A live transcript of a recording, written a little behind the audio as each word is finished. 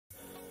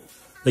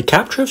The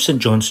capture of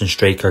St Johnstone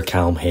striker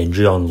Callum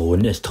Hendry on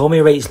loan is Tommy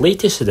Wright's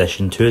latest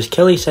addition to his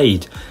Killie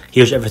side.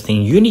 Here's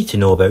everything you need to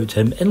know about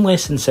him in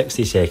less than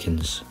 60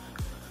 seconds.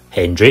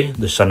 Hendry,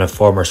 the son of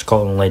former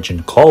Scotland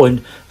legend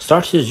Callum,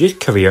 started his youth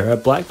career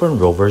at Blackburn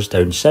Rovers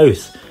down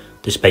south.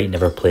 Despite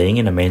never playing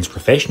in a men's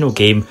professional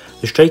game,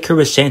 the striker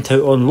was sent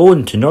out on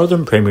loan to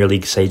Northern Premier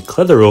League side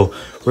Clitheroe,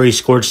 where he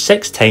scored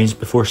 6 times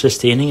before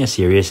sustaining a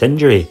serious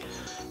injury.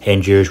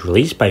 Hendry was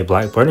released by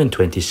Blackburn in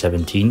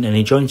 2017 and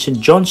he joined St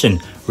Johnstone,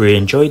 where he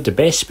enjoyed the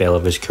best spell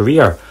of his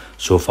career.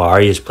 So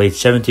far he has played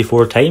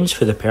 74 times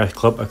for the Perth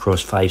club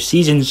across 5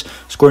 seasons,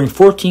 scoring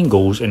 14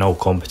 goals in all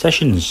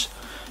competitions.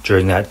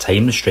 During that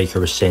time the striker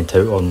was sent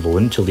out on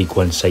loan to League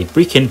One side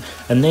Brecon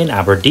and then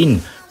Aberdeen,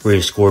 where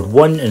he scored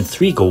 1 and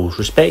 3 goals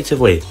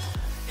respectively.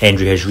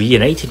 Hendry has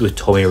reunited with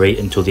Tommy Wright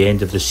until the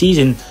end of the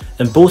season,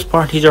 and both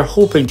parties are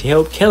hoping to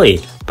help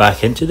Killie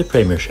back into the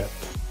Premiership.